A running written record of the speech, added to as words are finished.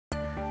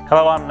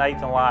Hello, I'm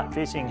Nathan Lott,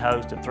 fishing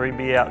host of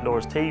 3B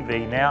Outdoors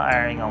TV, now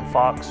airing on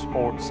Fox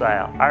Sports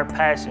South. Our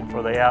passion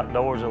for the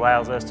outdoors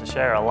allows us to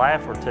share a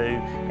laugh or two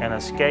and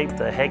escape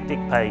the hectic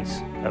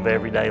pace of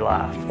everyday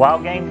life.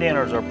 Wild game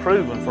dinners are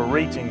proven for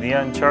reaching the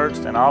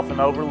unchurched and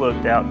often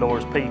overlooked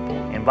outdoors people.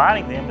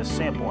 Inviting them is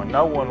simple, and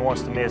no one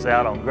wants to miss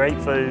out on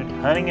great food,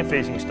 hunting and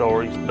fishing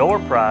stories, door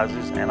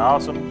prizes, and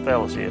awesome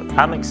fellowship.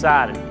 I'm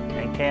excited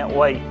and can't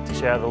wait to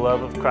share the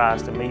love of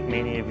Christ and meet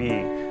many of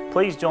you.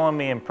 Please join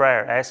me in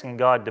prayer, asking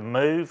God to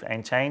move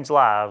and change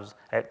lives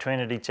at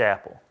Trinity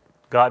Chapel.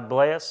 God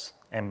bless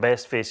and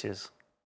best fishes.